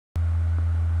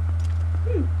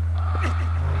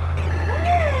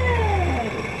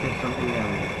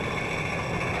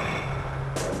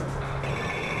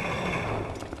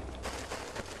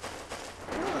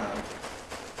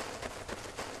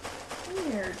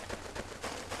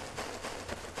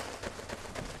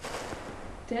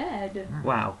dead.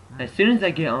 Wow. As soon as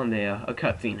I get on there, a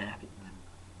cutscene happens.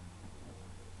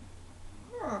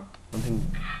 Huh.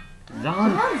 Something...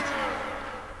 Zombies!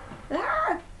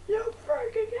 Ah, you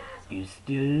freaking ass! You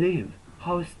still live.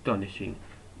 How astonishing.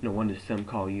 No wonder some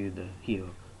call you the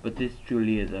hero. But this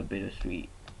truly is a bittersweet.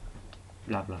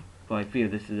 Blah blah. For I fear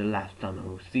this is the last time I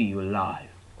will see you alive.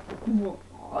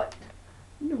 What?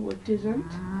 No, it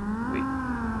isn't. Wait,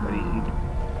 what is he?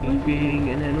 He's creating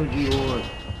an energy orb.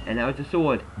 And now it's a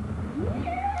sword.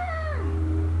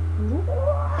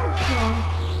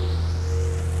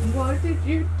 What did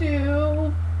you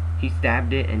do? He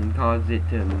stabbed it and caused it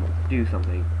to do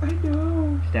something. I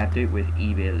know. Stabbed it with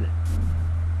evil.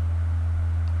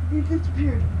 It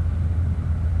disappeared.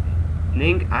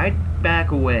 Link, I'd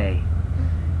back away.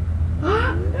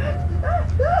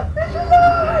 It's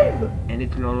alive! And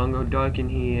it's no longer dark in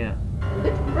here.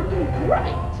 It's freaking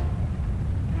bright!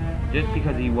 Just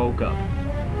because he woke up.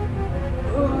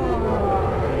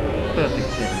 Perfect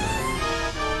sense.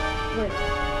 Wait.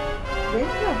 Wait,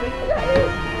 how big that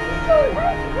is? It's so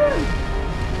awesome!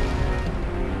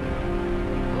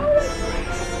 Oh,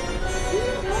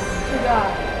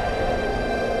 that's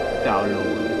Download.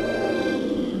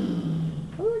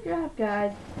 oh, good job,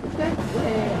 guys. That's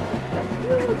way. That's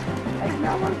good. I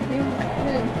now want to do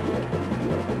this.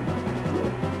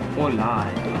 Or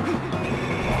lie.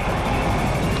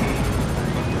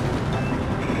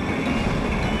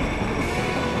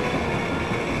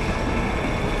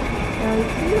 Now, you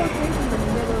see those things in the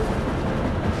middle?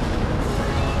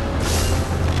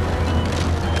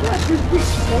 What is this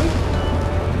point?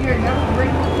 You're never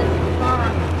bringing this far.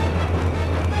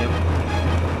 Yep.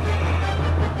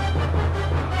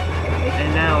 And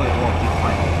now it won't be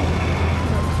quite.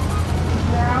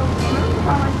 Now, remember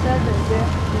how I said that this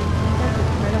is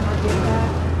right on my get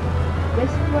back?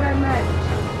 This is what I meant.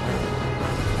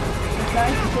 The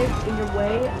guys sit in your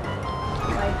way,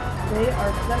 like they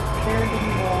are such charity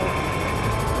walls.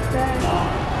 Then,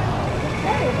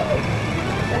 hey, look,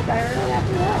 that guy really have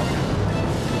to help.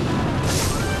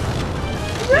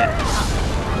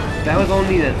 That was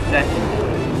only the second.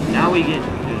 Now we get to the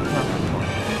toughest one.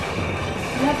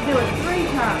 You have to do it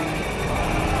 3 times.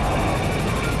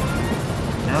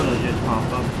 Now they'll just pop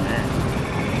up and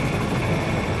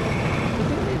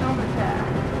They don't attack.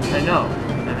 I know.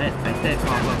 I said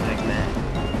pop up like that.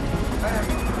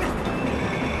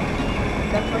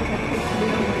 That's why I said they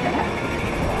don't attack.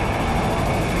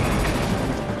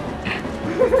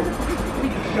 We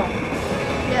jump.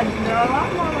 Yeah, there are a lot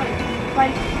more like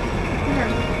fights.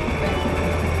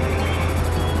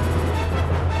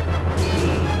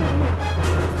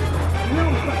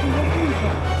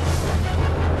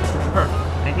 Huh.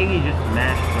 I think he just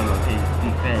smashed some of his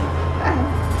defense.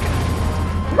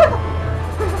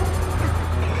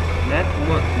 That's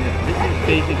what. This is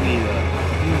basically the.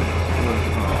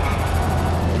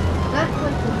 That's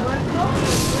what the word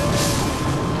goes.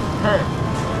 Huh.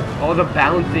 All the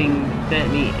bouncing sent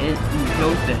me instantly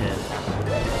close to him.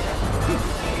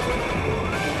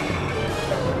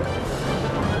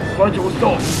 Virtual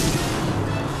stop.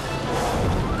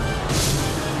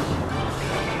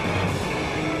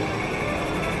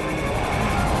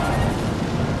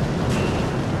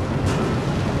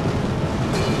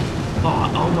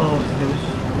 Oh, almost. There was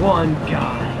just one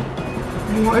guy.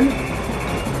 One?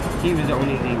 He was the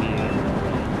only thing needed.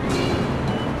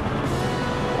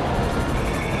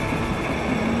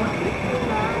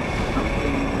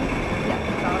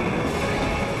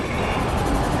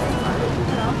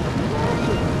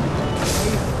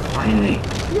 Finally.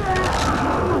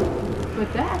 Yeah! But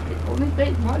that it only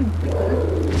takes one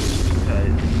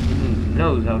Because who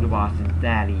knows how the boss is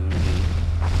that easy.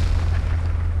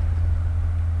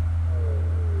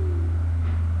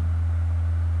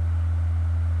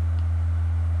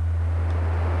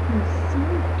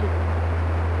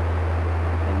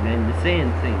 And then the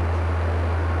sand sinks.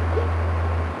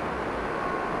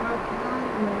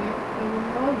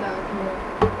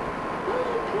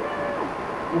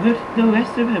 Where'd the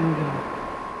rest of him go?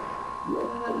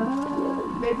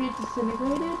 Maybe it's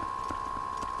disintegrated?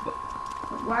 But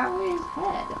why only his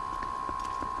head?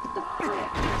 What the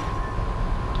frick?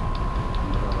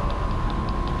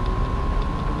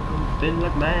 Spin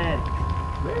like mad.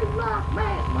 Where's my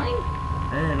man, Link?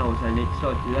 And all of a sudden it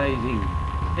starts rising.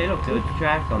 Hey look, there's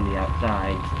tracks on the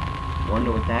outside.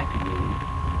 Wonder what that could mean.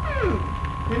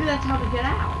 Maybe that's how to get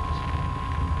out.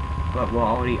 But we're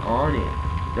already on it.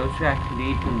 Those tracks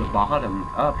lead from the bottom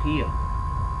up here.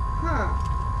 Huh.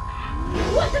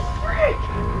 What the frick?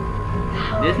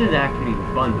 This is actually the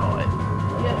fun part.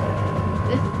 Yeah,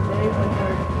 this is very fun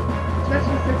part.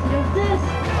 Especially since he does this.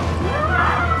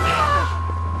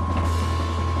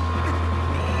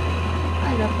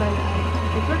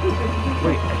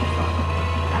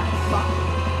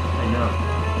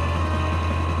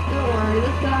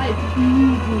 It's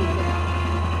easy.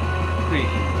 Pretty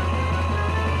easy.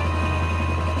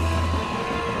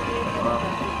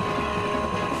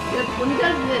 Just when he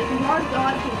does this, he wants to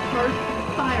dodge his first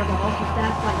fireball, because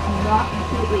that's like not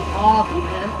completely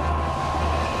obvious.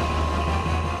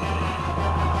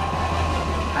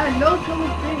 I had no trouble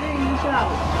figuring this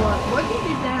out, but what he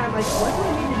did there, I'm like, what do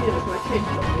I need to do? So I changed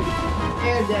something.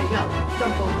 And there you go.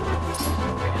 Jump over.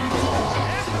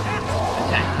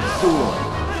 Attack the sword.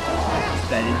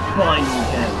 That is binding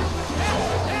down.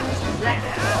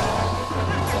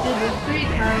 Did this 3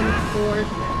 times for...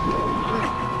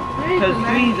 Because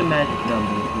 3 is a magic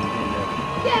number.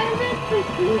 Yeah, that's pretty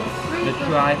cool. The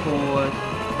Triforce.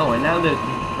 Oh, and now there's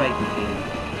the Spike Machine.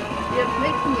 Yeah, it's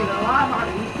making it a lot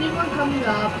harder. You see one coming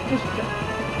up, just jump.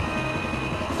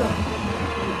 Jump.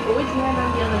 Always land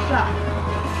on the other side.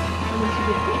 Unless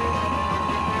you get hit.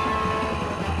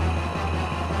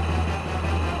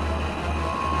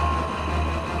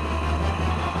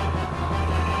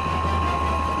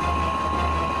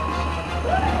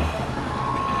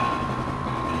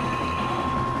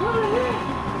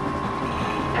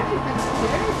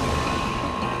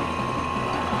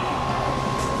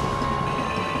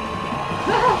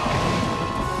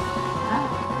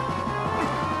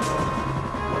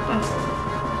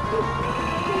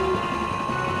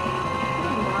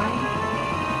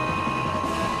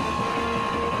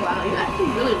 Wow, you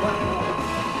actually really want more.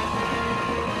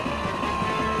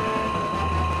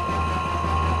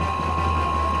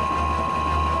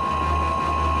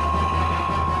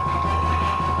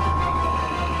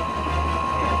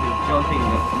 Yeah, it's jumping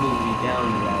the movie down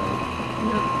around.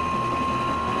 Yep.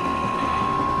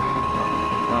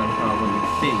 That's how when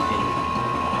it's big thing.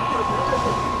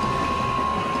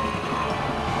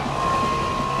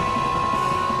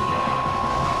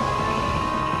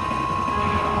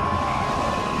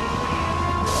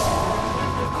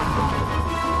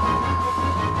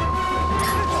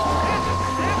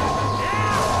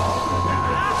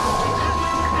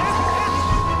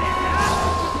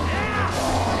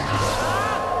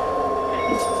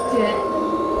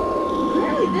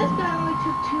 Really, this guy only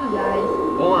took 2 guys.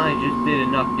 Oh, I just did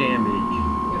enough damage.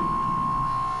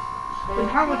 But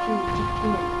how much you took?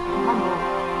 Come on.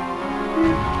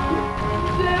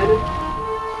 Dead?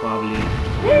 Probably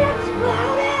It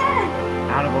exploded!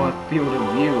 out of our field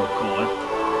of view, of course.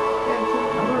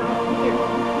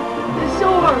 The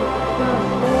sword!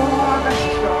 The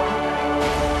strong.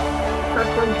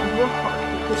 First one to work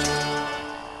hard.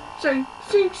 Sink,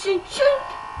 sink, sink, sink!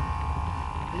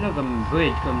 Look, a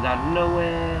bridge comes out of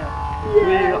nowhere. Yeah.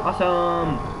 Really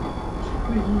awesome.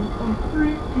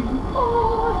 Freaking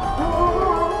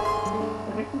awesome!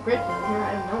 The next bridge is here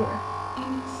out of nowhere.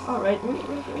 Alright,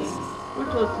 we're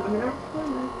close to the mirror.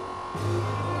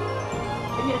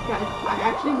 And yes, guys, I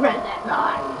actually read that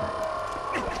line.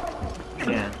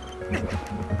 Yeah.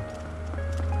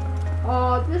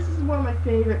 Oh, this is one of my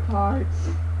favorite parts.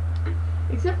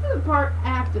 Except for the part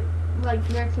after, like,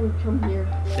 next time we come here.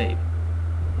 Save.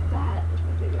 That is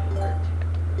my favorite part.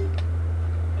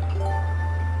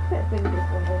 That thing is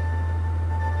wonderful.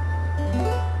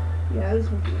 Yeah, this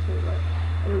one's my favorite.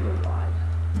 I don't know why.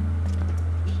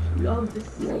 Love the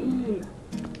scene.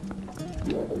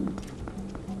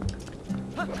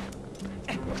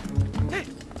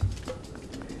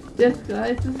 Yes,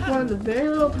 guys, this is one of the very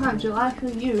little times you'll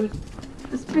actually use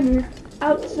the spinner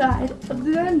outside of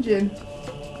the dungeon.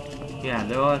 Yeah,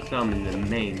 there are some in the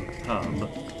main hub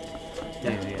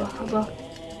area.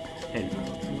 And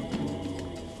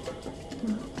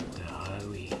where are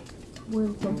we? We're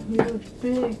in some huge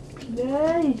big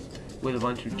place. With a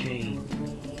bunch of chains.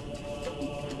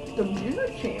 The mirror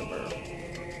chamber.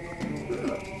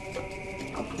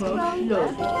 Approach slowly.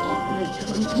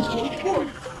 Return to your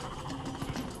course.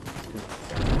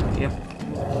 Yep.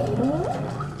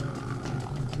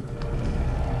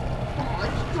 Oh,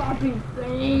 it's dropping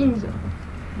things.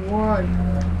 1,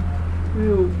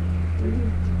 2, 3,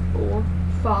 4,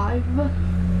 5.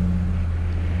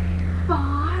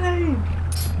 5.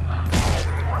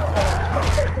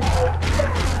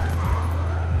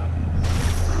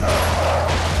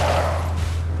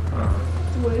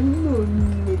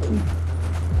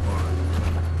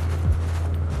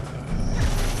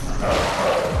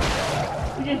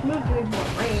 We just moved to into a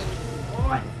range.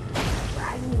 What?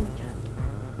 Range.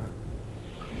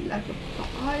 Like a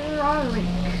fire on a lake.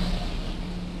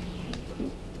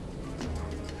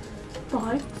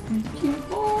 5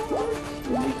 keyboards.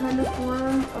 Any kind of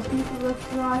form, a piece of the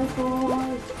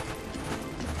tripod.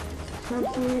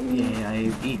 Something. Yeah,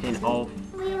 I've eaten all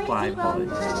 5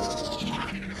 bullets.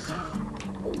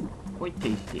 Quite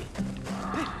tasty.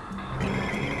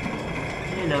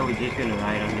 And now we're just gonna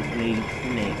ride on this lady's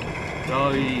snake.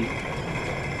 Sorry.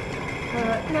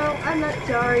 No, I'm not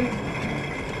sorry.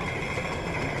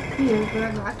 He is, but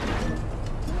I'm not.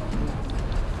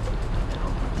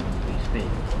 We spin.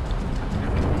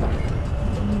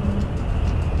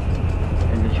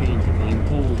 And the trains are being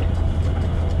pulled.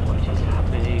 What is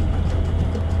happening?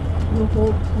 The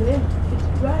whole cliff, it's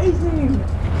rising.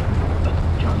 A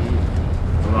giant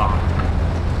rock.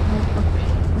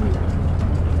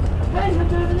 Hey,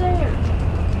 what's over there?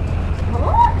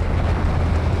 Huh?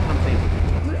 Something.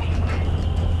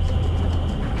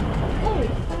 Hey,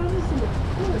 I was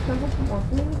in the symbol from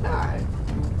Orphan in the Sky.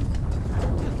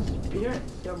 Spirit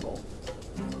symbol.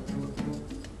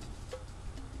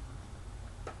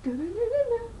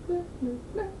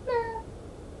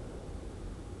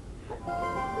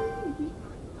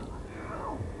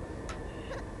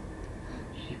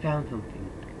 She found something.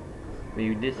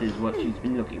 Maybe this is what she's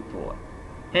been looking for.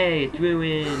 Hey, it's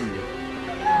ruined!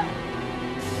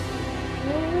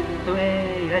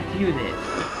 Hooray! Let's use it!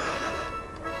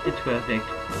 It's perfect.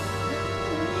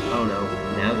 Oh no,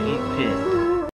 now she's pissed.